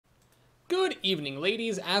Good evening,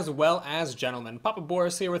 ladies as well as gentlemen. Papa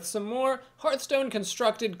Boris here with some more Hearthstone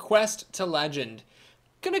Constructed Quest to Legend.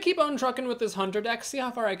 Gonna keep on trucking with this Hunter deck, see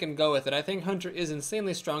how far I can go with it. I think Hunter is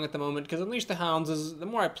insanely strong at the moment, because Unleash the Hounds is, the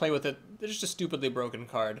more I play with it, they're just a stupidly broken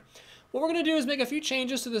card. What we're gonna do is make a few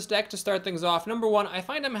changes to this deck to start things off. Number one, I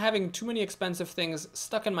find I'm having too many expensive things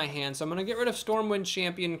stuck in my hand, so I'm gonna get rid of Stormwind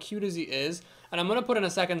Champion, cute as he is, and I'm gonna put in a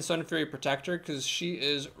second Sunfury Protector, because she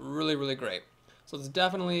is really, really great. So let's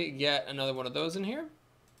definitely get another one of those in here.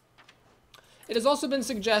 It has also been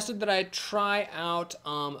suggested that I try out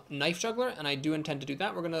Knife Juggler, and I do intend to do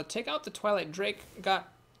that. We're going to take out the Twilight Drake.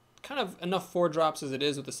 Got kind of enough 4-drops as it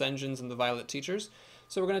is with the Ascensions and the Violet Teachers.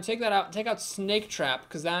 So we're going to take that out, take out Snake Trap,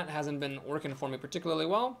 because that hasn't been working for me particularly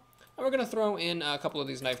well. And we're going to throw in a couple of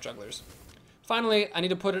these Knife Jugglers. Finally, I need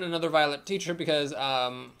to put in another Violet Teacher, because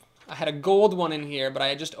I had a gold one in here, but I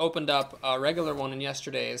had just opened up a regular one in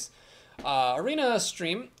yesterday's arena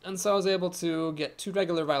stream, and so I was able to get 2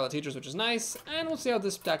 regular Violet Teachers, which is nice, and we'll see how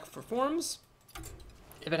this deck performs.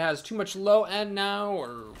 If it has too much low end now,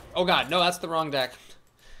 or... oh god, no, that's the wrong deck.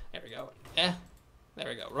 There we go. There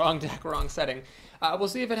we go. Wrong deck, wrong setting. We'll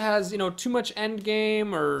see if it has, you know, too much end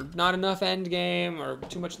game, or not enough end game, or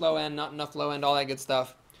too much low end, not enough low end, all that good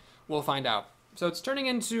stuff. We'll find out. So it's turning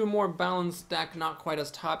into a more balanced deck, not quite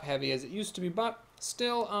as top heavy as it used to be, but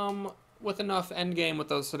still, with enough end game with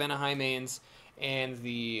those Savannah High mains and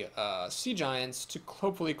the Sea Giants to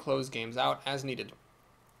hopefully close games out as needed.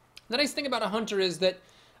 The nice thing about a Hunter is that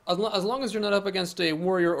as long as you're not up against a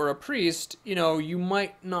Warrior or a Priest, you know, you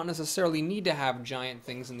might not necessarily need to have giant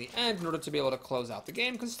things in the end in order to be able to close out the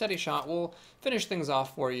game, because Steady Shot will finish things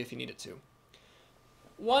off for you if you need it to.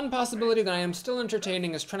 One possibility that I am still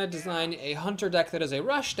entertaining is trying to design a Hunter deck that is a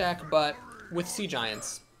Rush deck, but with Sea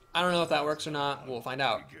Giants. I don't know if that works or not. We'll find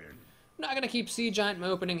out. I'm not going to keep Sea Giant in my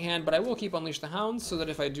opening hand, but I will keep Unleash the Hounds so that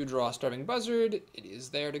if I do draw a Starving Buzzard, it is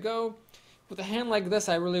there to go. With a hand like this,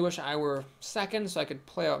 I really wish I were second so I could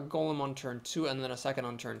play out Golem on turn 2 and then a second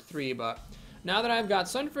on turn 3, but now that I've got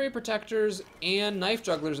Sunfury Protectors and Knife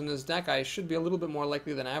Jugglers in this deck, I should be a little bit more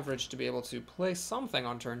likely than average to be able to play something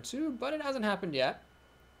on turn 2, but it hasn't happened yet,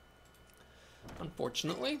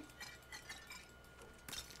 unfortunately.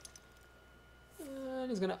 And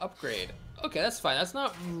he's going to upgrade. Okay, that's fine. That's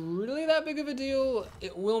not really that big of a deal.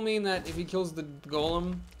 It will mean that if he kills the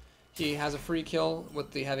Golem, he has a free kill with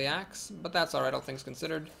the Heavy Axe, but that's alright, all things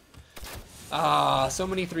considered. So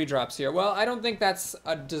many 3-drops here. Well, I don't think that's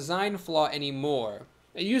a design flaw anymore.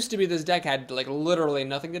 It used to be this deck had, like, literally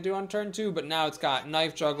nothing to do on turn 2, but now it's got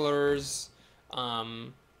Knife Jugglers,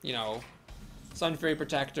 you know, Sunfury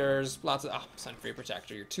Protectors, lots of... oh, Sunfury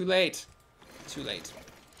Protector, you're too late. Too late.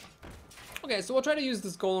 Okay, so we'll try to use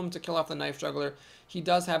this Golem to kill off the Knife Juggler. He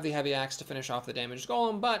does have the Heavy Axe to finish off the damaged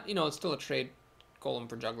Golem, but, you know, it's still a trade. Golem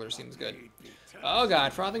for Juggler seems good. Oh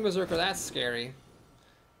god, Frothing Berserker, that's scary.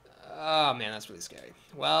 Oh man, that's really scary.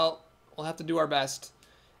 Well, we'll have to do our best.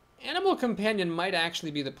 Animal Companion might actually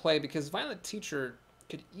be the play, because Violet Teacher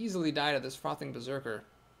could easily die to this Frothing Berserker.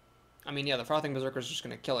 I mean, yeah, the Frothing Berserker is just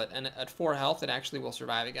going to kill it, and at 4 health, it actually will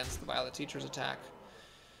survive against the Violet Teacher's attack.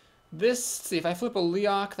 This, see, if I flip a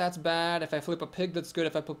Leok, that's bad. If I flip a Pig, that's good.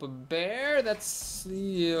 If I flip a Bear, that's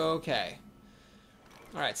okay.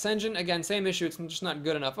 Alright, Senjin, again, same issue. It's just not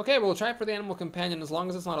good enough. Okay, we'll try for the Animal Companion. As long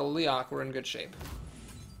as it's not a Leok, we're in good shape.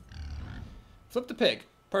 Flip the Pig.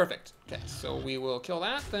 Perfect. Okay, so we will kill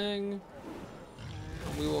that thing.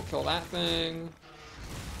 We will kill that thing.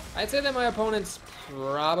 I'd say that my opponent's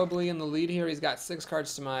probably in the lead here. He's got 6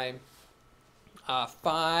 cards to my...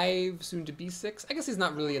 5, soon to be 6. I guess he's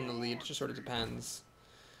not really in the lead, it just sort of depends.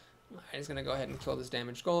 Alright, he's gonna go ahead and kill this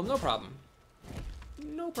damaged Golem, no problem.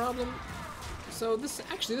 No problem. So this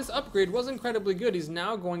upgrade was incredibly good. He's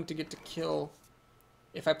now going to get to kill,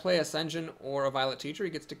 if I play Ascension or a Violet Teacher, he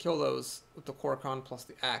gets to kill those with the Korokon plus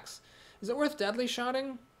the Axe. Is it worth Deadly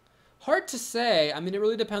Shotting? Hard to say. I mean, it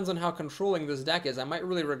really depends on how controlling this deck is. I might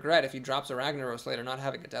really regret if he drops a Ragnaros later not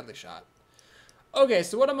having a Deadly Shot. Okay,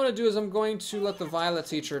 so what I'm going to do is I'm going to let the Violet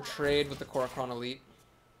Teacher trade with the Korokon Elite.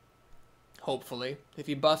 Hopefully. If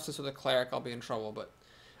he buffs this with a Cleric, I'll be in trouble, but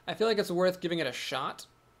I feel like it's worth giving it a shot,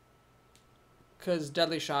 because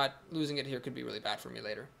Deadly Shot, losing it here could be really bad for me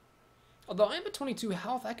later. Although I'm at 22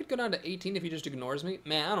 health, I could go down to 18 if he just ignores me.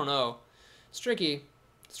 Man, I don't know. It's tricky.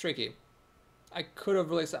 It's tricky. I could have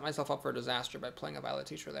really set myself up for a disaster by playing a Violet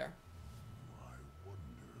Teacher there.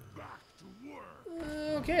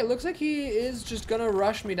 Okay, it looks like he is just gonna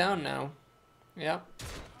rush me down now. Yeah.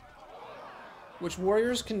 Which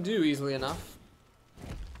Warriors can do easily enough.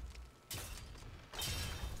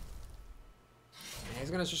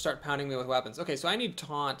 He's gonna just start pounding me with weapons. Okay, so I need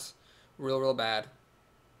Taunt real bad.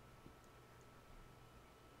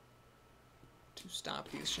 to stop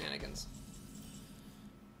these shenanigans.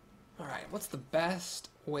 Alright, what's the best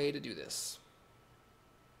way to do this?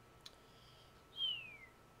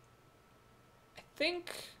 I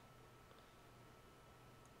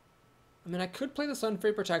mean, I could play the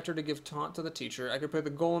Sunfury Protector to give taunt to the teacher. I could play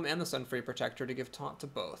the Golem and the Sunfury Protector to give taunt to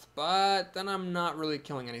both. But then I'm not really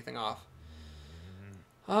killing anything off.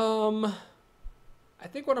 I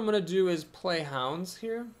think what I'm going to do is play Hounds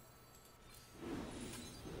here.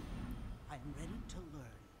 I'm ready to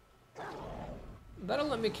learn. That'll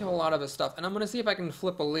let me kill a lot of his stuff. And I'm going to see if I can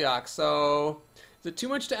flip a Leok. So, is it too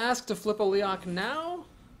much to ask to flip a Leok now?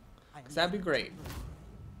 Because that'd be great.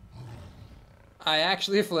 I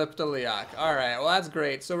actually flipped a Leok. Alright, well that's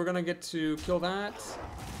great. So we're gonna get to kill that.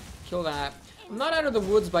 Kill that. I'm not out of the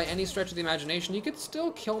woods by any stretch of the imagination. He could still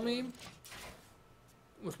kill me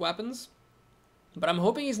with weapons. But I'm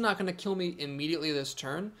hoping he's not gonna kill me immediately this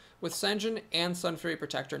turn. With Senjin and Sunfury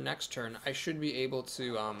Protector next turn, I should be able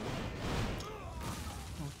to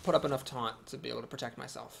put up enough taunt to be able to protect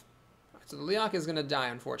myself. Right, so the Leok is gonna die,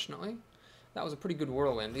 unfortunately. That was a pretty good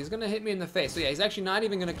whirlwind. He's going to hit me in the face. So yeah, he's actually not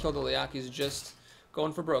even going to kill the Leok. He's just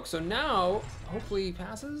going for broke. So now, hopefully he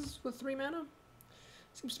passes with 3 mana.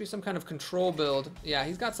 Seems to be some kind of control build. Yeah,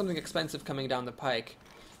 he's got something expensive coming down the pike.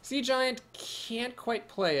 Sea Giant can't quite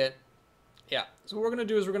play it. Yeah, so what we're going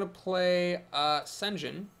to do is we're going to play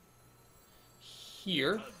Senjin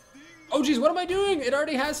here. Oh geez, what am I doing? It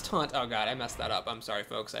already has taunt. Oh god, I messed that up. I'm sorry,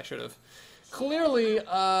 folks. I should have clearly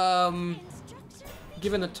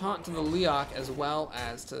given the taunt to the Leok as well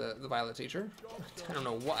as to the Violet Teacher. I don't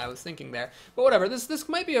know what I was thinking there. But whatever, this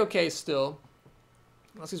might be okay still.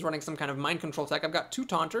 Unless he's running some kind of mind control tech. I've got 2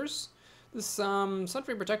 Taunters. This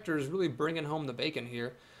Sunfury Protector is really bringing home the bacon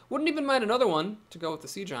here. Wouldn't even mind another one to go with the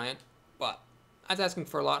Sea Giant, but that's asking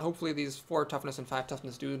for a lot. Hopefully these 4 toughness and 5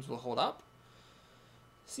 toughness dudes will hold up.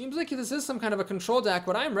 Seems like this is some kind of a control deck,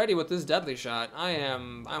 but I'm ready with this Deadly Shot.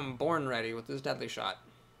 I'm born ready with this Deadly Shot.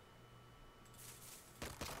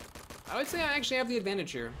 I would say I actually have the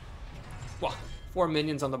advantage here. Well, 4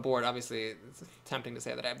 minions on the board, obviously it's tempting to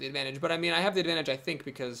say that I have the advantage, but I mean I have the advantage I think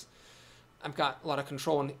because I've got a lot of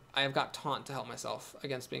control and I have got taunt to help myself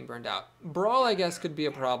against being burned out. Brawl I guess could be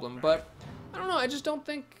a problem, but I don't know, I just don't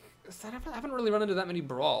think, I haven't really run into that many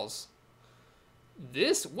brawls.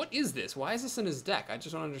 What is this? Why is this in his deck? I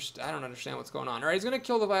just don't understand, I don't understand what's going on. Alright, he's gonna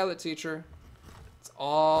kill the Violet Teacher. It's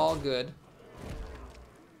all good.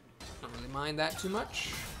 Don't really mind that too much.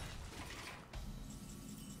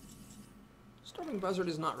 Storming Buzzard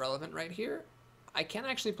is not relevant right here. I can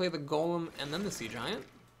actually play the Golem and then the Sea Giant.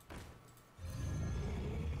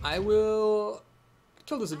 I will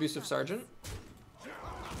kill this Abusive Sergeant.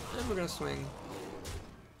 And we're going to swing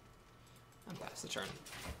and pass the turn.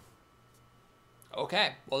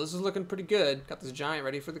 Okay, well this is looking pretty good. Got this Giant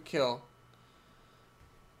ready for the kill.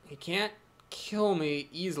 He can't kill me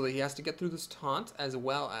easily. He has to get through this taunt as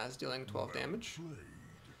well as dealing 12 damage.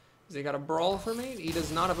 Has he got a brawl for me? He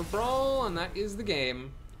does not have a brawl, and that is the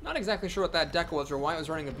game. Not exactly sure what that deck was or why it was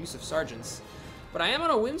running Abusive Sergeants. But I am on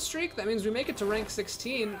a win streak. That means we make it to rank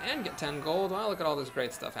 16 and get 10 gold. Wow, look at all this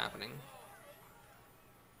great stuff happening.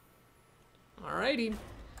 Alrighty.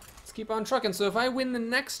 Let's keep on trucking. So if I win the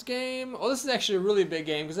next game... Oh, this is actually a really big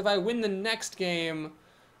game, because if I win the next game,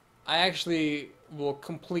 I actually will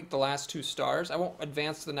complete the last 2 stars. I won't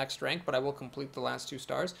advance to the next rank, but I will complete the last 2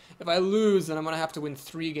 stars. If I lose, then I'm going to have to win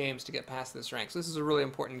 3 games to get past this rank. So this is a really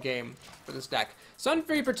important game for this deck.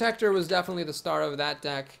 Sunfury Protector was definitely the star of that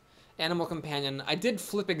deck. Animal Companion. I did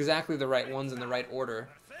flip exactly the right ones in the right order.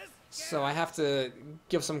 So I have to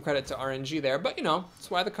give some credit to RNG there. But, you know,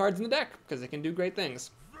 that's why the card's in the deck, because they can do great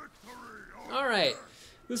things. Alright.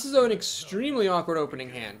 This is an extremely awkward opening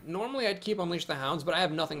hand. Normally I'd keep Unleash the Hounds, but I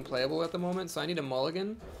have nothing playable at the moment, so I need a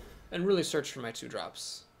mulligan and really search for my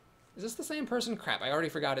 2-drops. Is this the same person? Crap, I already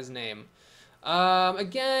forgot his name.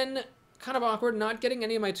 Again, kind of awkward, not getting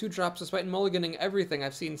any of my 2-drops despite mulliganing everything.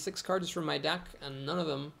 I've seen 6 cards from my deck, and none of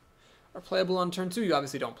them are playable on turn 2. You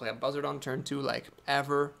obviously don't play a Buzzard on turn 2, like,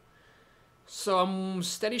 ever. So I'm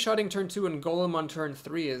steady shotting turn 2, and Golem on turn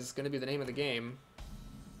 3 is going to be the name of the game.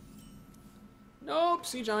 Nope,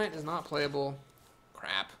 Sea Giant is not playable.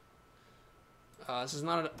 Crap. This is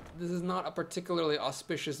not a particularly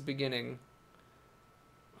auspicious beginning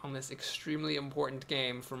on this extremely important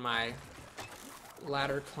game for my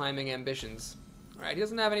ladder climbing ambitions. Alright, he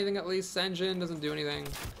doesn't have anything at least. Senjin doesn't do anything.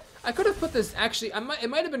 I could have put this, actually, it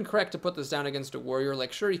might have been correct to put this down against a warrior.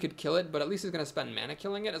 Like, sure, he could kill it, but at least he's going to spend mana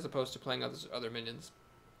killing it as opposed to playing other minions.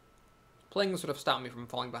 Playing this would have stopped me from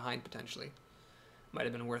falling behind, potentially. Might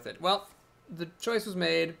have been worth it. Well, the choice was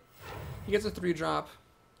made. He gets a 3-drop.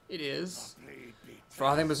 It is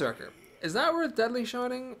Frothing Berserker. Is that worth deadly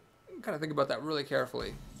shotting? Gotta think about that really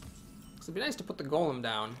carefully. So it'd be nice to put the golem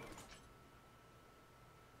down.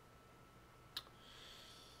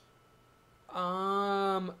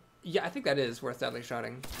 Yeah, I think that is worth deadly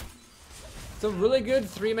shotting. It's a really good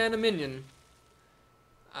 3-mana minion.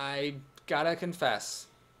 I gotta confess.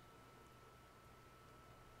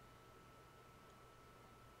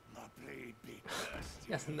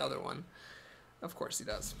 Yes, another one. Of course he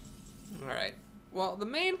does. Alright. Well, the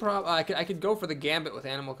main problem... I could go for the Gambit with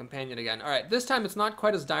Animal Companion again. Alright, this time it's not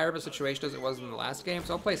quite as dire of a situation as it was in the last game,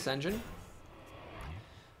 so I'll play Senjin.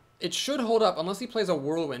 It should hold up unless he plays a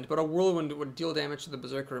Whirlwind, but a Whirlwind would deal damage to the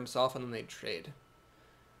Berserker himself and then they'd trade.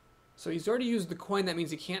 So he's already used the coin, that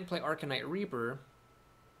means he can't play Arcanite Reaper.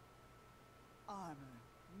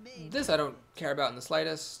 This I don't care about in the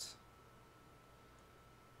slightest.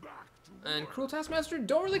 And Cruel Taskmaster,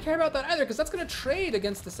 don't really care about that either, because that's going to trade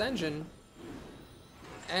against the Senjin.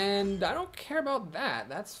 And I don't care about that.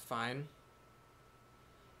 That's fine.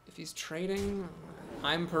 If he's trading,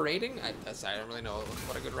 I'm parading. I don't really know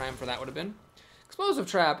what a good rhyme for that would have been. Explosive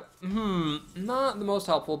Trap, not the most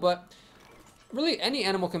helpful, but really any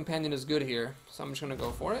Animal Companion is good here. So I'm just going to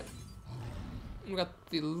go for it. We got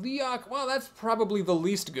the Leok. Well, that's probably the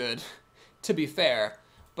least good, to be fair.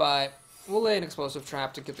 But we'll lay an Explosive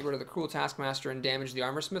Trap to get rid of the Cruel Taskmaster and damage the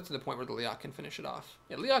Armor Smith to the point where the Leok can finish it off.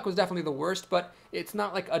 Yeah, Leok was definitely the worst, but it's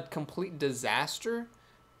not like a complete disaster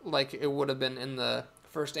like it would have been in the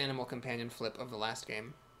first Animal Companion flip of the last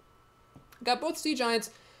game. Got both Sea Giants.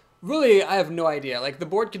 Really, I have no idea. Like, the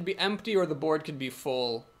board could be empty or the board could be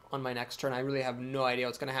full on my next turn. I really have no idea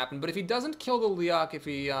what's going to happen. But if he doesn't kill the Leok, if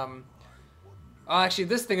he... actually,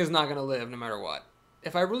 this thing is not going to live no matter what.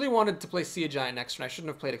 If I really wanted to play Sea Giant next turn, I shouldn't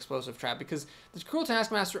have played Explosive Trap, because the Cruel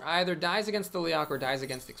Taskmaster either dies against the Leok or dies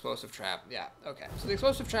against the Explosive Trap. Yeah, okay. So the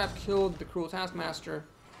Explosive Trap killed the Cruel Taskmaster,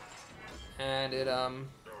 and it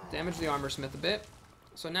damaged the Armor Smith a bit.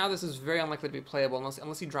 So now this is very unlikely to be playable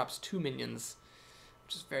unless he drops 2 minions,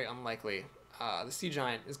 which is very unlikely. The Sea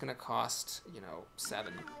Giant is going to cost,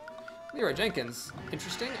 7. Leroy Jenkins,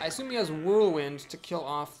 interesting. I assume he has Whirlwind to kill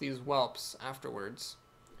off these whelps afterwards.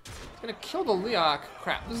 He's going to kill the Leok.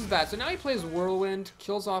 Crap, this is bad. So now he plays Whirlwind,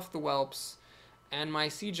 kills off the whelps, and my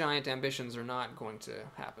Sea Giant ambitions are not going to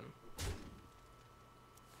happen.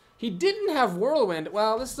 He didn't have Whirlwind.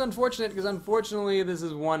 Well, this is unfortunate, because unfortunately this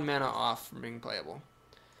is 1 mana off from being playable.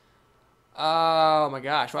 Oh my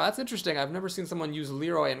gosh, well that's interesting. I've never seen someone use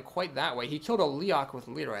Leroy in quite that way. He killed a Leok with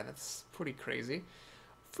Leroy. That's pretty crazy.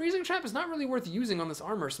 Freezing Trap is not really worth using on this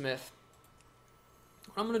Armor Smith.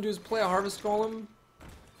 What I'm going to do is play a Harvest Golem,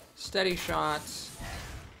 Steady Shot,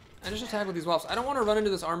 and just attack with these whelps. I don't want to run into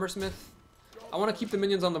this Armor Smith. I want to keep the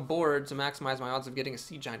minions on the board to maximize my odds of getting a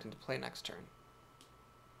Sea Giant into play next turn.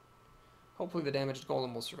 Hopefully the damaged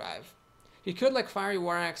Golem will survive. He could, like, Fiery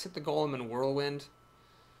War Axe, hit the Golem and Whirlwind.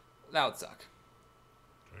 That would suck.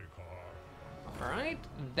 Alright,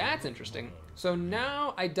 that's interesting. So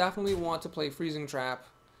now I definitely want to play Freezing Trap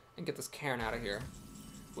and get this Cairn out of here,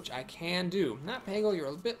 which I can do. Nat Pagel, you're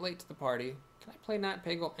a bit late to the party. Can I play Nat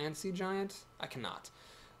Pagel and Sea Giant? I cannot.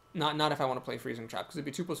 Not if I want to play Freezing Trap, because it'd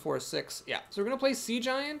be 2 + 4 is 6. Yeah, so we're going to play Sea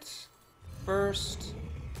Giant first,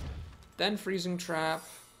 then Freezing Trap,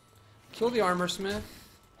 kill the Armor Smith.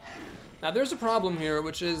 Now, there's a problem here,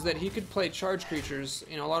 which is that he could play charge creatures.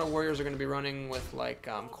 A lot of warriors are going to be running with, like,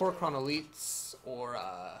 Kor'kron Elites or,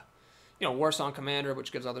 Warsong Commander,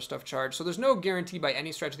 which gives other stuff charge. So there's no guarantee by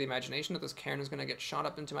any stretch of the imagination that this Cairn is going to get shot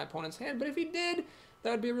up into my opponent's hand. But if he did,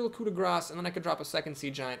 that would be a real coup de grace, and then I could drop a second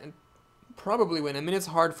Sea Giant and probably win. I mean, it's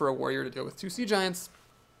hard for a warrior to deal with 2 Sea Giants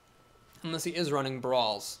unless he is running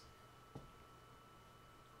Brawls.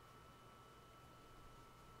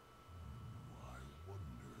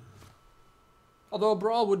 Although a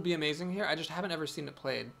Brawl would be amazing here, I just haven't ever seen it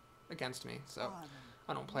played against me, so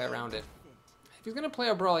I don't play around it. If he's going to play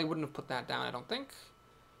a Brawl, he wouldn't have put that down, I don't think.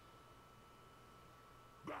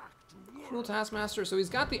 Cruel Taskmaster, so he's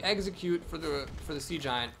got the Execute for the Sea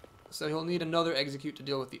Giant, so he'll need another Execute to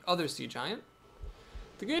deal with the other Sea Giant.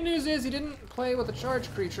 The good news is he didn't play with a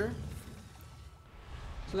charge creature,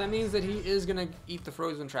 so that means that he is going to eat the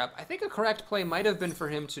Frozen Trap. I think a correct play might have been for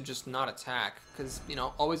him to just not attack, because,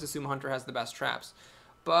 always assume Hunter has the best traps.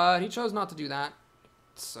 But he chose not to do that,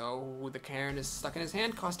 so the Cairn is stuck in his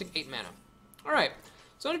hand, costing 8 mana. Alright,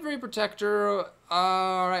 Sunfury Protector.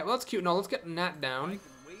 Alright, well that's cute. No, let's get Nat down.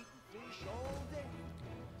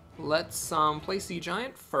 Let's play Sea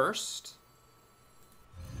Giant first.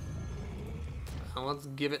 And let's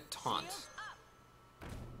give it Taunt.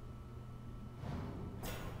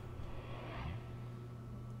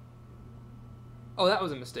 Oh, that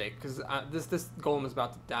was a mistake, because this golem is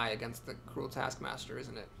about to die against the Cruel Taskmaster,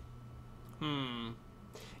 isn't it?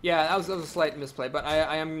 Yeah, that was a slight misplay, but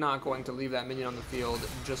I am not going to leave that minion on the field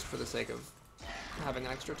just for the sake of having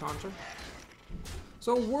an extra taunter.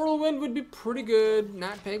 So Whirlwind would be pretty good.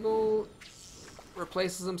 Nat Pagel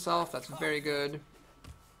replaces himself. That's very good.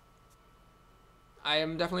 I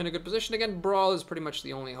am definitely in a good position. Again, Brawl is pretty much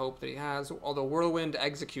the only hope that he has, although Whirlwind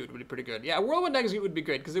Execute would be pretty good. Yeah, Whirlwind Execute would be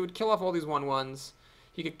good, because it would kill off all these 1/1s.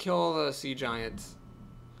 He could kill the Sea Giant,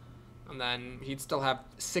 and then he'd still have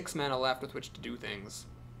 6 mana left with which to do things.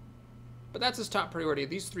 But that's his top priority.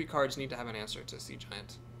 These 3 cards need to have an answer to Sea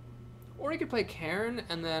Giant. Or he could play Cairn,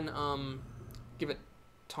 and then give it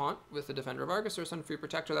Taunt with the Defender of Argus or Sunfury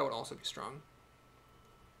Protector. That would also be strong.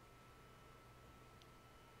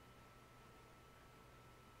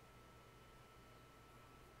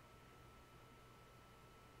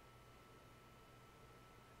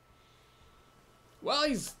 Well,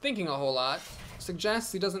 he's thinking a whole lot.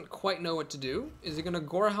 Suggests he doesn't quite know what to do. Is he going to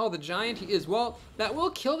Gorehowl the Giant? He is. Well, that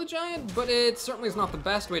will kill the Giant, but it certainly is not the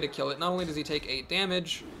best way to kill it. Not only does he take 8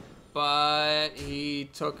 damage, but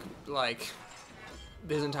he took, like,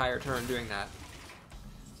 his entire turn doing that.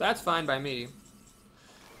 So that's fine by me.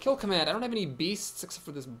 Kill command. I don't have any beasts except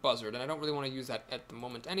for this buzzard, and I don't really want to use that at the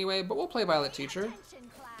moment anyway, but we'll play Violet Teacher.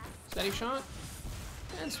 Steady shot.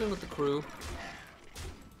 And swing with the crew.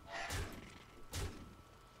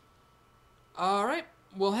 Alright,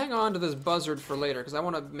 we'll hang on to this buzzard for later, because I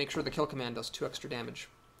want to make sure the kill command does 2 extra damage.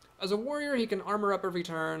 As a warrior, he can armor up every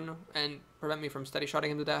turn and prevent me from steady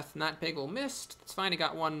shotting him to death. Nat Pagel missed. That's fine, he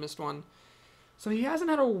got 1, missed 1. So he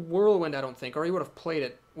hasn't had a Whirlwind, I don't think, or he would have played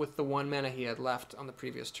it with the 1 mana he had left on the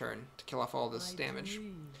previous turn to kill off all this damage.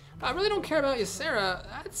 I really don't care about Ysera.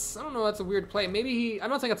 That's, I don't know, that's a weird play. Maybe he, I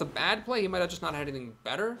don't think that's a bad play. He might have just not had anything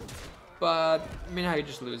better. But, I mean, how he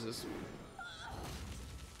just loses.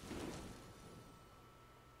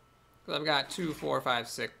 I've got 2, 4, 5,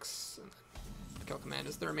 6. The kill command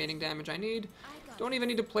is the remaining damage I need. Don't even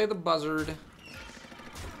need to play the buzzard.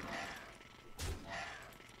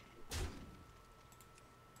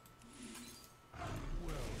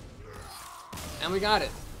 And we got it.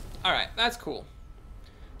 Alright, that's cool.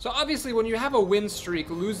 So obviously when you have a win streak,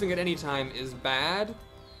 losing at any time is bad.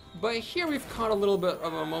 But here we've caught a little bit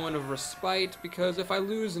of a moment of respite, because if I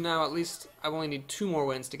lose now, at least I only need 2 more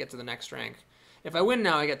wins to get to the next rank. If I win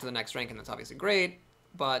now, I get to the next rank, and that's obviously great.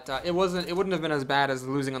 But it wouldn't have been as bad as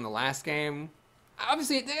losing on the last game.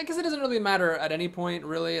 Obviously, I guess it doesn't really matter at any point,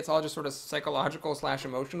 really. It's all just sort of psychological /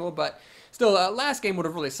 emotional. But still, last game would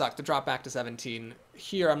have really sucked to drop back to 17.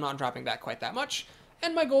 Here, I'm not dropping back quite that much.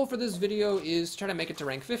 And my goal for this video is to try to make it to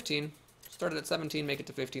rank 15. Started at 17, make it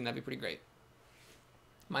to 15. That'd be pretty great.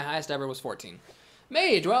 My highest ever was 14.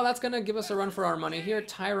 Mage, well, that's going to give us a run for our money here.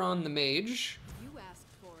 Tyron the Mage.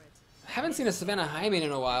 Haven't seen a Savannah Highmane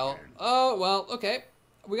in a while. Oh, well, okay.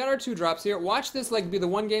 We got our 2 drops here. Watch this like be the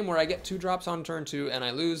one game where I get 2 drops on turn 2 and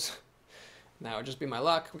I lose. That would just be my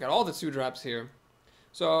luck. We got all the 2 drops here.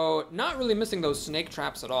 So, not really missing those snake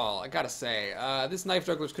traps at all, I gotta say. This Knife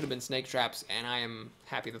Jugglers could have been snake traps, and I am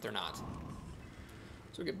happy that they're not.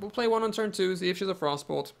 So we'll play 1 on turn 2, see if she's a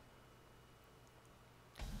Frostbolt.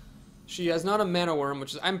 She has not a Mana Worm,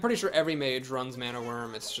 which is, I'm pretty sure every mage runs Mana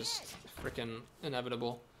Worm. It's just freaking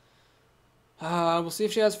inevitable. We'll see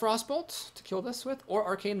if she has Frostbolt to kill this with, or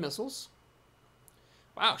Arcane Missiles.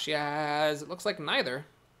 Wow, she has, it looks like neither.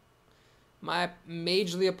 My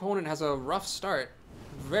magely opponent has a rough start.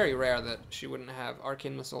 Very rare that she wouldn't have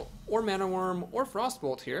Arcane Missile, or Mana Worm, or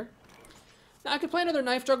Frostbolt here. Now, I could play another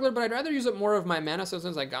Knife Juggler, but I'd rather use up more of my mana, so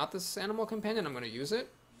since I got this Animal Companion, I'm going to use it.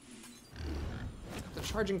 The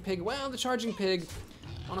Charging Pig, well, the Charging Pig,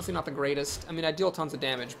 honestly not the greatest. I mean, I deal tons of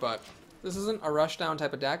damage, but this isn't a rushdown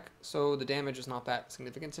type of deck, so the damage is not that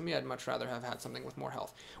significant to me. I'd much rather have had something with more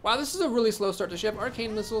health. Wow, this is a really slow start. Does she have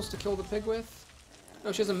Arcane Missiles to kill the pig with?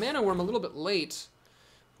 No, she has a Mana Worm a little bit late.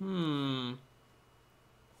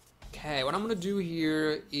 Okay, what I'm going to do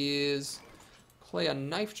here is play a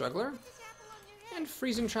Knife Juggler. And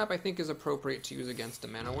Freezing Trap I think is appropriate to use against a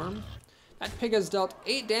Mana Worm. That pig has dealt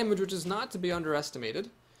 8 damage, which is not to be underestimated.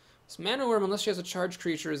 This Mana Worm, unless she has a charged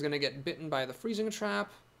creature, is going to get bitten by the Freezing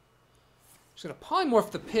Trap. She's going to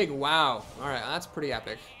polymorph the pig. Wow. Alright, that's pretty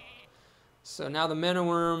epic. So now the Mana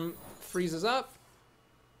Worm freezes up.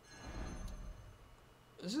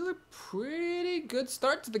 This is a pretty good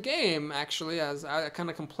start to the game, actually, as I kind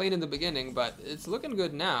of complained in the beginning, but it's looking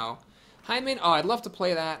good now. Highmane, oh, I'd love to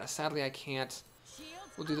play that. Sadly, I can't.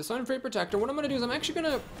 We'll do the Sunfury Protector. What I'm going to do is I'm actually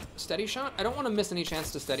going to Steady Shot. I don't want to miss any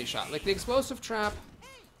chance to Steady Shot. Like the Explosive Trap,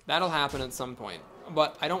 that'll happen at some point.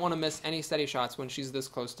 But I don't want to miss any Steady Shots when she's this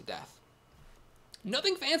close to death.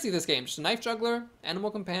 Nothing fancy this game. Just a Knife Juggler,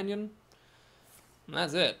 Animal Companion, and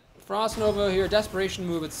that's it. Frost Nova here, Desperation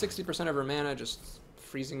move at 60% of her mana, just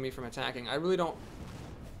freezing me from attacking. I really don't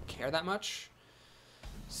care that much.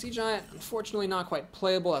 Sea Giant, unfortunately not quite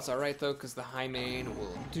playable. That's alright though, because the high main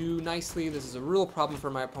will do nicely. This is a real problem for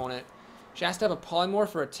my opponent. She has to have a Polymorph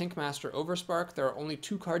for a Tinkmaster Overspark. There are only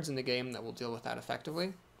 2 cards in the game that will deal with that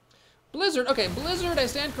effectively. Blizzard, okay, Blizzard, I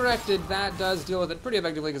stand corrected. That does deal with it pretty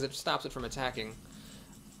effectively because it stops it from attacking.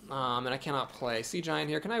 And I cannot play. Sea Giant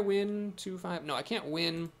here. Can I win 2-5? No, I can't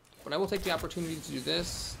win, but I will take the opportunity to do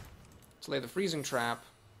this. To lay the Freezing Trap.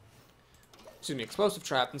 Excuse me, Explosive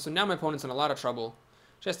Trap. And so now my opponent's in a lot of trouble.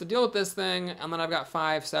 She has to deal with this thing, and then I've got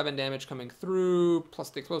 5-7 damage coming through,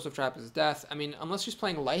 plus the Explosive Trap is death. I mean, unless she's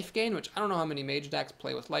playing Life Gain, which I don't know how many Mage decks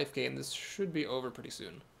play with Life Gain, this should be over pretty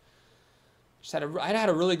soon. I had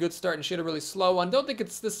a really good start, and she had a really slow one. Don't think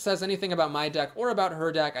this says anything about my deck or about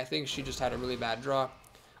her deck. I think she just had a really bad draw.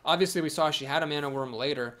 Obviously, we saw she had a Mana Worm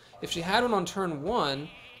later. If she had one on turn 1,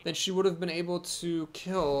 then she would have been able to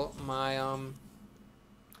kill my...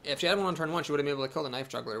 If she had one on turn 1, she would have been able to kill the Knife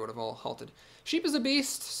Juggler. It would have all halted. Sheep is a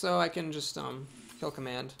beast, so I can just kill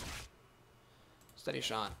command. Steady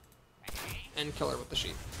shot. And kill her with the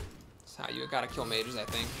sheep. That's how you gotta kill mages, I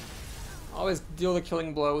think. Always deal the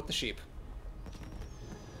killing blow with the sheep.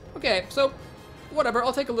 Okay, so whatever.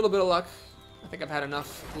 I'll take a little bit of luck. I think I've had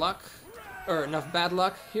enough luck. Or enough bad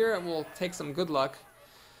luck here. We'll take some good luck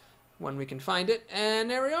when we can find it. And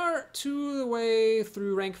there we are, to the way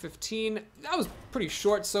through rank 15. That was pretty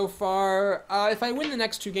short so far. If I win the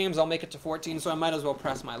next 2 games, I'll make it to 14, so I might as well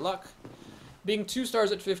press my luck. Being 2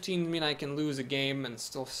 stars at 15 mean I can lose a game and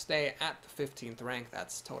still stay at the 15th rank.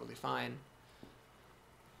 That's totally fine.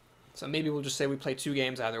 So maybe we'll just say we play 2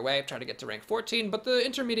 games either way, try to get to rank 14, but the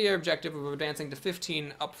intermediate objective of advancing to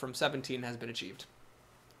 15 up from 17 has been achieved.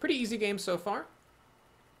 Pretty easy game so far.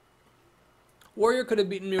 Warrior could have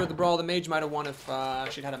beaten me with the Brawl. The Mage might have won if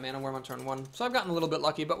she'd had a Mana Worm on turn 1. So I've gotten a little bit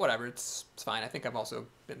lucky, but whatever. It's fine. I think I've also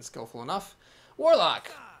been skillful enough. Warlock.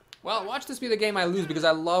 Well, watch this be the game I lose because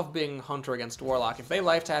I love being Hunter against Warlock. If they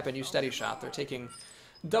life tap and you steady shot, they're taking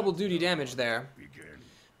double duty damage there.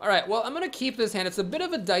 Alright, well, I'm going to keep this hand. It's a bit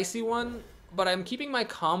of a dicey one, but I'm keeping my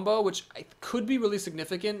combo, which could be really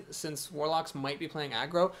significant since Warlocks might be playing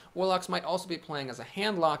aggro. Warlocks might also be playing as a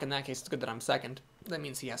handlock. In that case, it's good that I'm second. That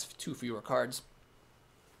means he has 2 fewer cards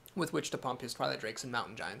with which to pump his Twilight Drakes and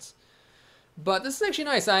Mountain Giants. But this is actually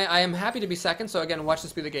nice. I am happy to be second, so again, watch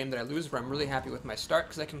this be the game that I lose, where I'm really happy with my start,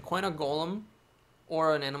 because I can coin a Golem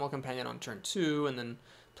or an Animal Companion on turn 2, and then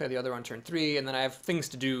play the other on turn 3, and then I have things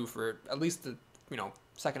to do for at least the,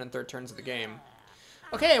 second and third turns of the game.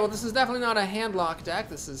 Okay, well, this is definitely not a handlock deck.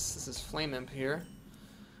 This is Flame Imp here.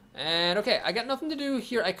 And, okay, I got nothing to do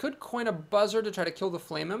here. I could coin a Buzzer to try to kill the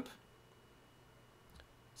Flame Imp.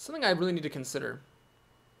 Something I really need to consider.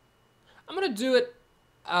 I'm going to do it.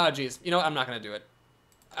 Ah, geez. You know what? I'm not going to do it.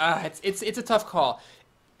 It's a tough call.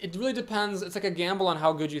 It really depends. It's like a gamble on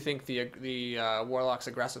how good you think the Warlock's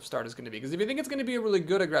aggressive start is going to be. Because if you think it's going to be a really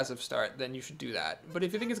good aggressive start, then you should do that. But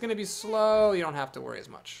if you think it's going to be slow, you don't have to worry as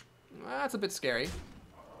much. That's a bit scary.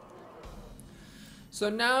 So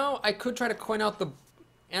now I could try to coin out the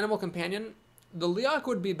Animal Companion. The Leok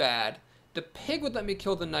would be bad. The Pig would let me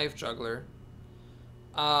kill the Knife Juggler.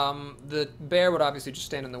 The Bear would obviously just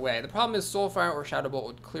stand in the way. The problem is Soulfire or Shadow Bolt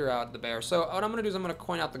would clear out the Bear. So what I'm going to do is I'm going to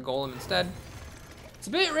coin out the Golem instead. It's a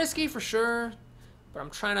bit risky for sure, but I'm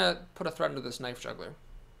trying to put a threat into this Knife Juggler.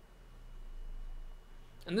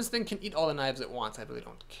 And this thing can eat all the knives at once. I really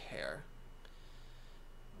don't care.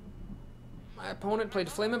 My opponent played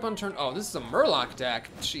Flame Imp on turn... Oh, this is a Murloc deck.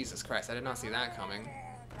 Jesus Christ, I did not see that coming.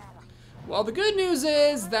 Well, the good news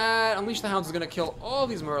is that Unleash the Hounds is going to kill all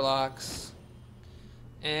these Murlocs.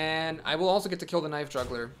 And I will also get to kill the Knife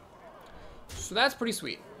Juggler. So that's pretty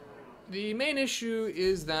sweet. The main issue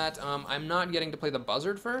is that I'm not getting to play the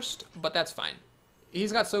Buzzard first, but that's fine.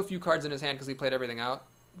 He's got so few cards in his hand because he played everything out.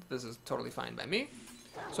 This is totally fine by me.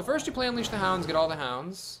 So first you play Unleash the Hounds, get all the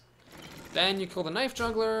Hounds. Then you kill the Knife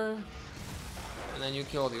Juggler. And then you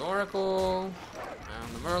kill the Oracle,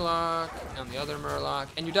 and the Murloc, and the other Murloc.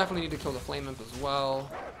 And you definitely need to kill the Flame Imp as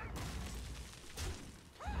well.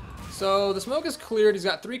 So the smoke is cleared. He's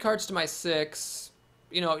got 3 cards to my 6.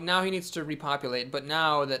 Now he needs to repopulate, but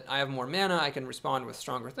now that I have more mana, I can respond with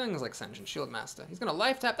stronger things like Sentient Shieldmaster. He's going to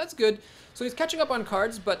life tap. That's good. So he's catching up on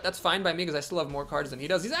cards, but that's fine by me because I still have more cards than he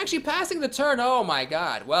does. He's actually passing the turn. Oh my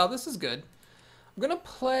god. Well, this is good. I'm going to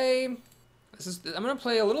play... I'm going to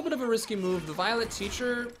play a little bit of a risky move. The Violet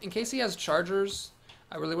Teacher, in case he has Chargers,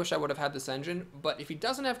 I really wish I would have had this engine, but if he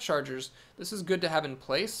doesn't have Chargers, this is good to have in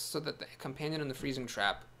place so that the Companion and the Freezing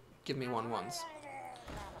Trap give me 1/1s.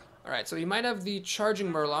 Alright, so he might have the charging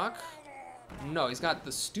Murloc. No, he's got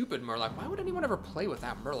the stupid Murloc. Why would anyone ever play with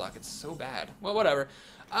that Murloc? It's so bad. Well, whatever.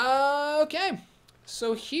 Okay.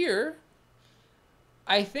 So here,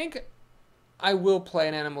 I think I will play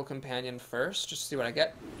an Animal Companion first, just to see what I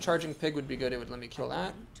get. Charging Pig would be good. It would let me kill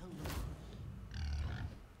that.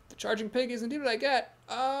 The Charging Pig is indeed what I get.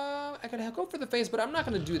 I could go for the face, but I'm not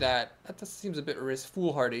going to do that. That just seems a bit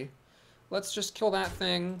foolhardy. Let's just kill that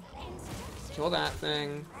thing. Kill that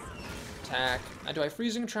thing. Attack. Do I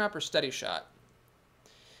Freezing Trap or Steady Shot?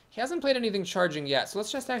 He hasn't played anything charging yet, so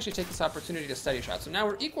let's just actually take this opportunity to Steady Shot. So now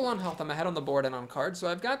we're equal on health. I'm ahead on the board and on cards, so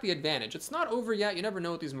I've got the advantage. It's not over yet. You never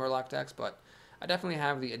know with these Murloc decks, but I definitely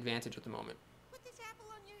have the advantage at the moment.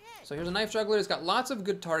 So here's a Knife Juggler. He's got lots of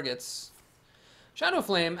good targets. Shadow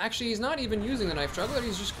Flame, actually, he's not even using the Knife Juggler.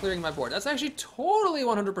 He's just clearing my board. That's actually totally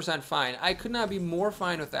 100% fine. I could not be more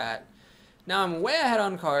fine with that. Now I'm way ahead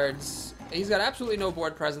on cards. He's got absolutely no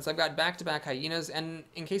board presence. I've got back-to-back Hyenas, and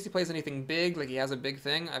in case he plays anything big, like he has a big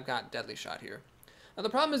thing, I've got Deadly Shot here. Now the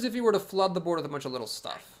problem is if he were to flood the board with a bunch of little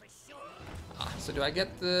stuff. So do I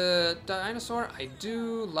get the dinosaur? I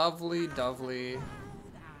do. Lovely, dovely.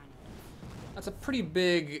 That's a pretty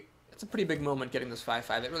big... It's a pretty big moment getting this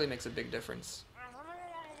 5/5. It really makes a big difference.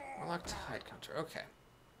 Murloc Tide Counter. Okay.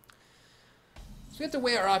 So we have to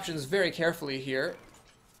weigh our options very carefully here.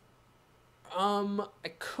 I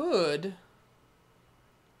could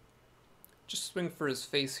just swing for his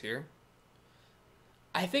face here.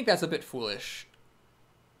 I think that's a bit foolish.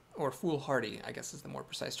 Or foolhardy, I guess is the more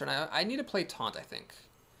precise term. I need to play Taunt, I think.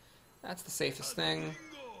 That's the safest thing.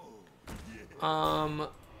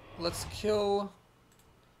 Let's kill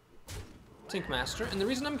Tinkmaster. And the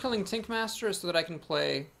reason I'm killing Tinkmaster is so that I can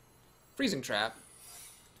play Freezing Trap.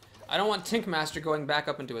 I don't want Tinkmaster going back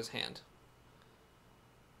up into his hand.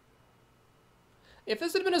 If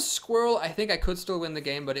this had been a squirrel, I think I could still win the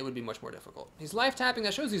game, but it would be much more difficult. He's life tapping.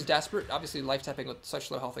 That shows he's desperate. Obviously, life tapping with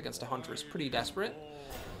such low health against a hunter is pretty desperate.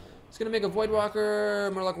 He's going to make a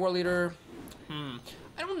Voidwalker, Murloc War Leader. I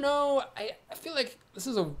don't know. I feel like this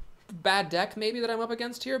is a bad deck maybe that I'm up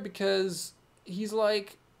against here because he's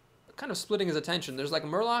like kind of splitting his attention. There's like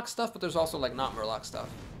Murloc stuff, but there's also like not Murloc stuff.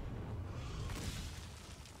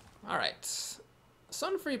 Alright.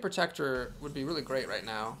 Sunfury Protector would be really great right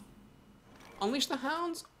now. Unleash the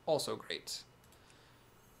Hounds, also great.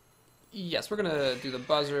 Yes, we're gonna do the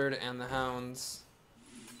Buzzard and the Hounds.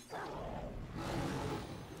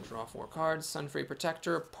 Draw 4 cards. Sunfury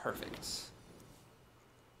Protector, perfect.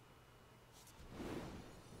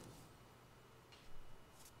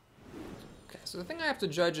 Okay, so the thing I have to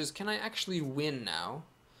judge is, can I actually win now?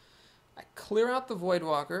 I clear out the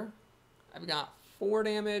Voidwalker. I've got 4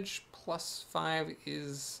 damage, plus 5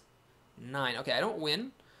 is 9. Okay, I don't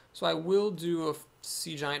win. So I will do a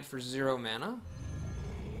Sea Giant for 0 mana.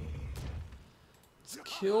 Let's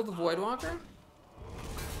kill the Voidwalker.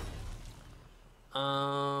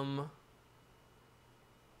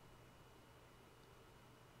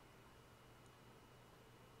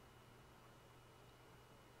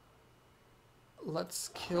 Let's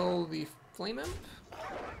kill the Flame Imp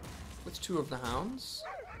with 2 of the Hounds.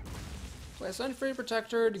 Play a Sunfury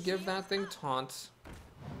Protector to give that thing Taunt.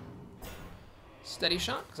 Steady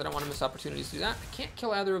Shot, because I don't want to miss opportunities to do that. I can't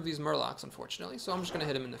kill either of these Murlocs, unfortunately, so I'm just going to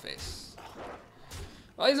hit him in the face.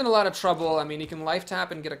 Well, he's in a lot of trouble. I mean, he can life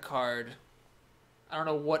tap and get a card. I don't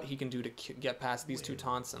know what he can do to get past these 2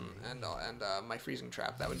 taunts and my Freezing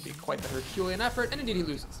Trap. That would be quite the Herculean effort, and indeed he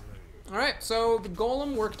loses. Alright, so the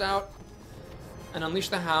Golem worked out, and Unleash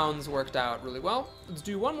the Hounds worked out really well. Let's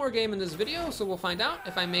do one more game in this video, so we'll find out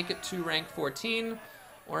if I make it to rank 14,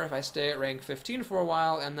 or if I stay at rank 15 for a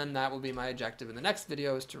while, and then that will be my objective in the next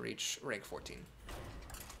video, is to reach rank 14.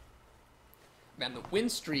 Man, the win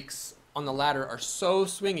streaks on the ladder are so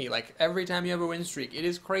swingy. Like, every time you have a win streak, it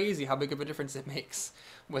is crazy how big of a difference it makes,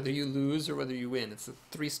 whether you lose or whether you win. It's a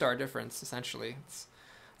 3-star difference, essentially. It's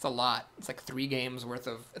a lot. It's like 3 games worth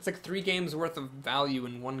of... It's like 3 games worth of value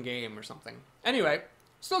in 1 game or something. Anyway,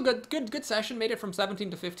 still good session. Made it from 17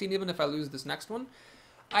 to 15, even if I lose this next one.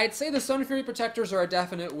 I'd say the Sunfury Protectors are a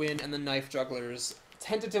definite win, and the Knife Jugglers,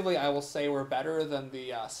 tentatively, I will say, were better than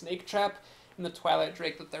the Snake Trap and the Twilight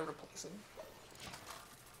Drake that they're replacing.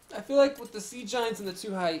 I feel like with the Sea Giants and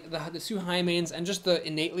the two high mains, and just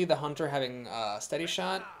innately the Hunter having Steady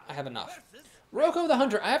Shot, I have enough. Roko the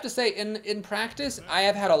Hunter, I have to say, in practice, I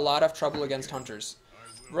have had a lot of trouble against Hunters.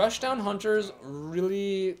 Rushdown Hunters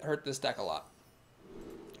really hurt this deck a lot.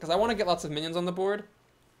 Because I want to get lots of minions on the board,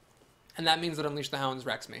 and that means that Unleash the Hounds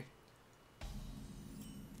wrecks me.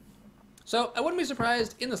 So, I wouldn't be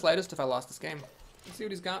surprised in the slightest if I lost this game. Let's see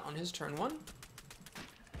what he's got on his turn 1.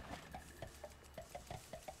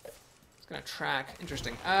 Gonna track.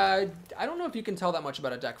 Interesting. I don't know if you can tell that much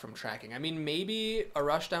about a deck from tracking. I mean, maybe a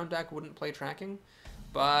rushdown deck wouldn't play tracking,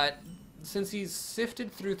 but since he's sifted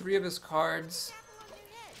through 3 of his cards,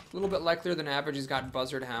 a little bit likelier than average, he's got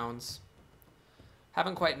Buzzard Hounds.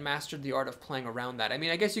 Haven't quite mastered the art of playing around that. I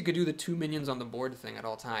mean, I guess you could do the 2 minions on the board thing at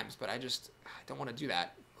all times, but I don't want to do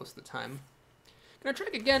that most of the time. Gonna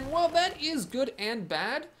track again. Well, that is good and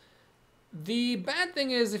bad. The bad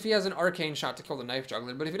thing is if he has an Arcane Shot to kill the Knife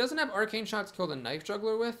Juggler, but if he doesn't have Arcane Shot to kill the Knife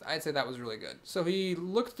Juggler with, I'd say that was really good. So he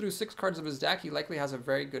looked through 6 cards of his deck, he likely has a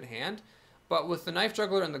very good hand, but with the Knife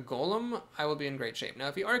Juggler and the Golem, I will be in great shape. Now,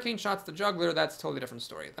 if he Arcane Shots the Juggler, that's a totally different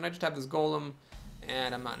story. Then I just have this Golem,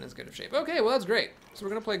 and I'm not in as good of shape. Okay, well, that's great. So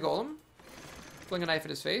we're going to play Golem, fling a knife at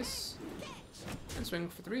his face, and swing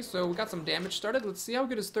for 3. So we got some damage started. Let's see how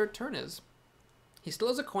good his 3rd turn is. He still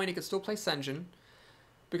has a coin, he could still play Senjin.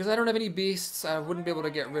 Because I don't have any beasts, I wouldn't be able to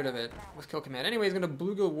get rid of it with Kill Command. Anyway, he's going to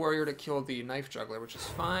Bluegill Warrior to kill the Knife Juggler, which is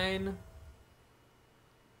fine.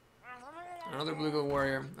 Another Bluegill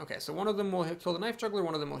Warrior. Okay, so one of them will kill the Knife Juggler,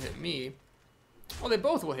 one of them will hit me. Well, they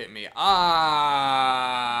both will hit me. I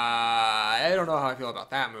don't know how I feel about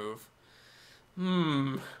that move.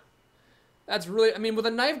 That's really... I mean, with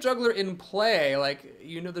a Knife Juggler in play, like,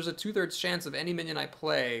 you know, there's a 2/3 chance of any minion I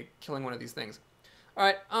play killing one of these things.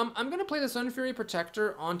 Alright, I'm going to play the Sunfury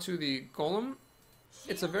Protector onto the Golem.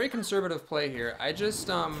 It's a very conservative play here. I just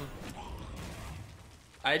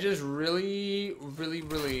really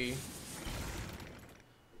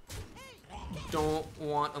don't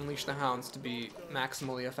want Unleash the Hounds to be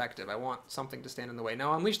maximally effective. I want something to stand in the way.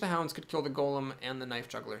 Now, Unleash the Hounds could kill the Golem and the Knife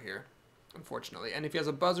Juggler here, unfortunately. And if he has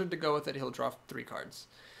a Buzzard to go with it, he'll draw 3 cards.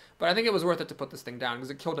 But I think it was worth it to put this thing down, because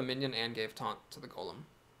it killed a minion and gave taunt to the Golem.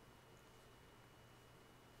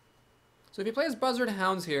 So if he plays Buzzard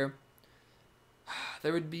Hounds here,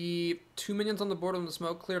 there would be 2 minions on the board when the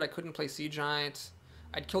smoke cleared. I couldn't play Sea Giant.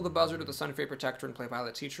 I'd kill the Buzzard with the Sunfury Protector and play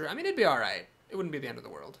Violet Teacher. I mean, it'd be alright. It wouldn't be the end of the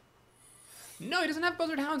world. No, he doesn't have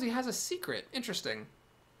Buzzard Hounds. He has a secret. Interesting.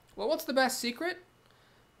 Well, what's the best secret?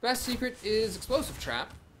 Best secret is Explosive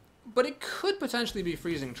Trap, but it could potentially be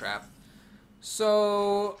Freezing Trap.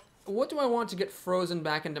 So what do I want to get frozen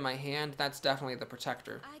back into my hand? That's definitely the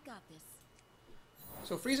Protector. I got this.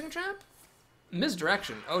 So Freezing Trap?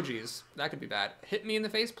 Misdirection. Oh, geez. That could be bad. Hit me in the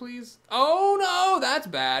face, please. Oh, no! That's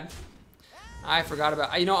bad. I forgot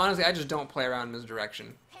about... You know, honestly, I just don't play around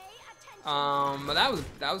Misdirection. But that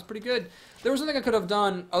was pretty good. There was something I could have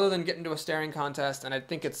done other than get into a staring contest, and I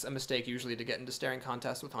think it's a mistake usually to get into staring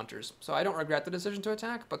contests with hunters. So I don't regret the decision to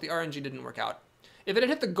attack, but the RNG didn't work out. If it had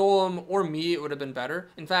hit the Golem or me, it would have been better.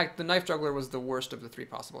 In fact, the Knife Juggler was the worst of the 3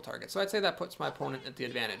 possible targets. So I'd say that puts my opponent at the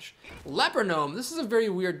advantage. Leper Gnome. This is a very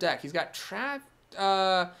weird deck. He's got Tracking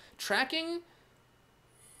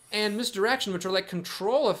and Misdirection, which are like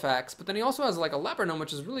control effects. But then he also has like a Leper Gnome,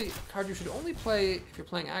 which is really a card you should only play if you're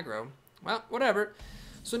playing aggro. Well, whatever.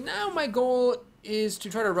 So now my goal is to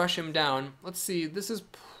try to rush him down. Let's see. This is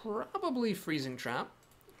probably Freezing Trap.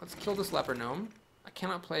 Let's kill this Leper Gnome. I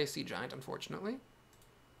cannot play Sea Giant, unfortunately.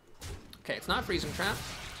 Okay, it's not Freezing Trap.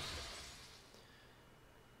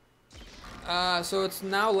 So it's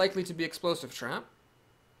now likely to be Explosive Trap.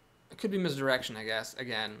 It could be Misdirection, I guess,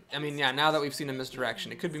 again. I mean, yeah, now that we've seen a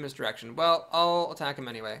Misdirection, it could be Misdirection. Well, I'll attack him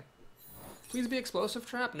anyway. Please be Explosive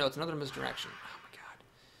Trap? No, it's another Misdirection. Oh my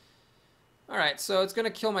god. Alright, so it's going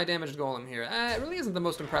to kill my damaged Golem here. It really isn't the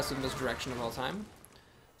most impressive Misdirection of all time.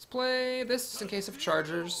 Let's play this in case of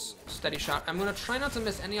chargers. Steady Shot. I'm going to try not to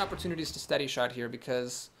miss any opportunities to Steady Shot here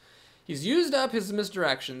because he's used up his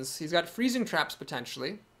Misdirections. He's got Freezing Traps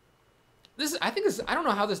potentially. I don't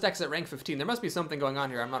know how this deck's at rank 15. There must be something going on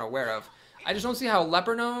here I'm not aware of. I just don't see how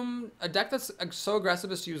Leper Gnome, a deck that's so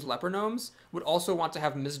aggressive as to use Leper Gnomes, would also want to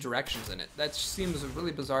have Misdirections in it. That seems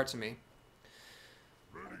really bizarre to me.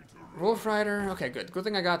 Wolf Rider. Okay, good. Good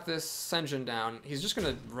thing I got this Senjin down. He's just going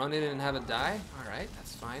to run in and have it die. Alright,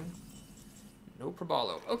 that's fine. No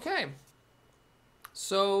Probalo. Okay.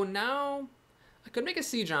 So now I could make a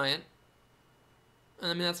Sea Giant. I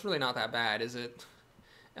mean, that's really not that bad, is it?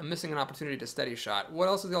 I'm missing an opportunity to Steady Shot. What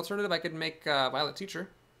else is the alternative? I could make Violet Teacher.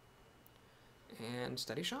 And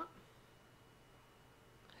Steady Shot?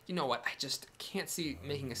 You know what? I just can't see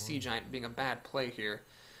making a Sea Giant being a bad play here.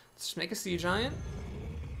 Let's just make a Sea Giant.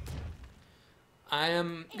 I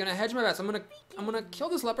am gonna hedge my bets. I'm gonna kill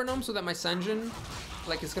this Leper Gnome so that my Senjin,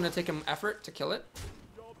 like, it's gonna take him effort to kill it.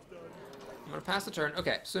 I'm gonna pass the turn.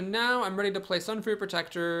 Okay, so now I'm ready to play Sunfury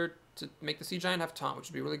Protector to make the Sea Giant have taunt, which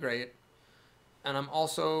would be really great. And I'm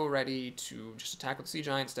also ready to just attack with Sea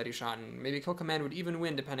Giant, Steady Shot, and maybe Kill Command would even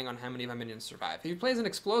win depending on how many of my minions survive. If he plays an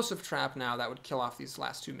Explosive Trap now, that would kill off these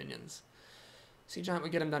last 2 minions. Sea Giant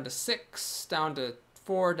would get him down to 6, down to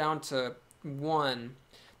 4, down to 1.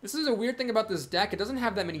 This is a weird thing about this deck. It doesn't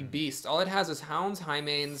have that many beasts. All it has is Hounds,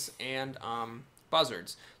 Highmanes, and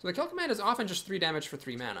Buzzards. So the kill command is often just 3 damage for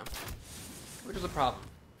 3 mana, which is a problem.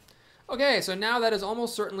 Okay, so now that is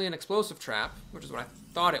almost certainly an explosive trap, which is what I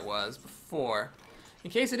thought it was before.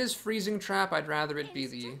 In case it is freezing trap, I'd rather it be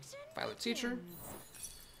the Violet Teacher.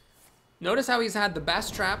 Notice how he's had the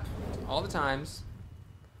best trap all the times.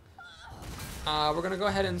 We're gonna go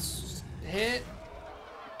ahead and hit.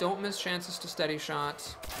 Don't miss chances to steady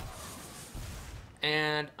shot.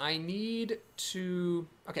 And I need to...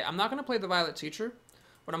 Okay, I'm not gonna play the Violet Teacher.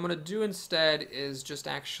 What I'm gonna do instead is just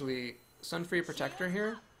actually Sunfury Protector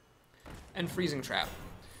here and Freezing Trap.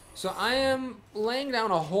 So I am laying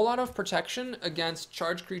down a whole lot of protection against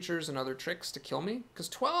charged creatures and other tricks to kill me. Because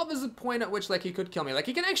 12 is the point at which like he could kill me. Like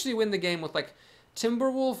he can actually win the game with like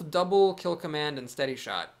Timberwolf, double kill command, and steady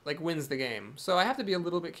shot. Like wins the game. So I have to be a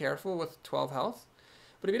little bit careful with 12 health.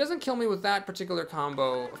 But if he doesn't kill me with that particular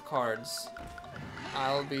combo of cards,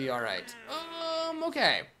 I'll be alright.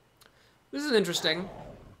 Okay. This is interesting.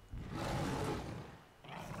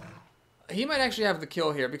 He might actually have the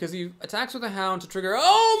kill here because he attacks with a Hound to trigger...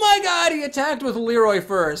 Oh my god, he attacked with Leroy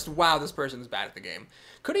first. Wow, this person's bad at the game.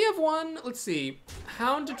 Could he have won? Let's see.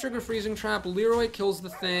 Hound to trigger Freezing Trap. Leroy kills the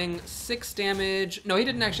thing. 6 damage. No, he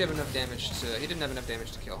didn't actually have enough damage to... He didn't have enough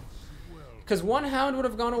damage to kill. Because 1 Hound would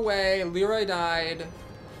have gone away. Leroy died.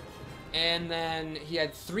 And then he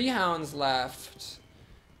had 3 Hounds left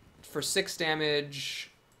for 6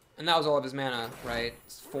 damage. And that was all of his mana, right?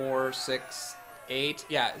 4, 6... 8.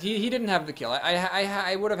 Yeah, he didn't have the kill.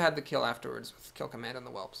 I would have had the kill afterwards with kill command and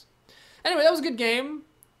the whelps. Anyway, that was a good game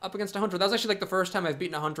up against a hunter. That was actually like the first time I've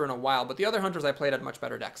beaten a hunter in a while, but the other hunters I played had much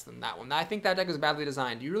better decks than that one. I think that deck is badly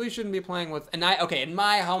designed. You really shouldn't be playing with... Okay, in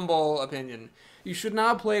my humble opinion, you should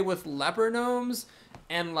not play with Leper Gnomes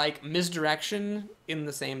and like Misdirection in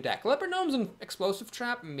the same deck. Leper Gnomes and Explosive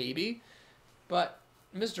Trap, maybe, but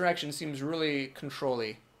Misdirection seems really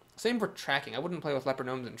control-y. Same for tracking. I wouldn't play with Leper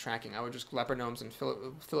Gnomes and tracking. I would just Leper Gnomes and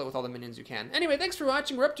fill it with all the minions you can. Anyway, thanks for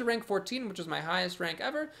watching. We're up to rank 14, which is my highest rank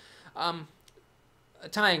ever.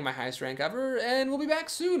 Tying my highest rank ever. And we'll be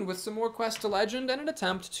back soon with some more Quest to Legend and an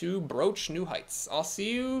attempt to broach new heights. I'll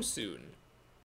see you soon.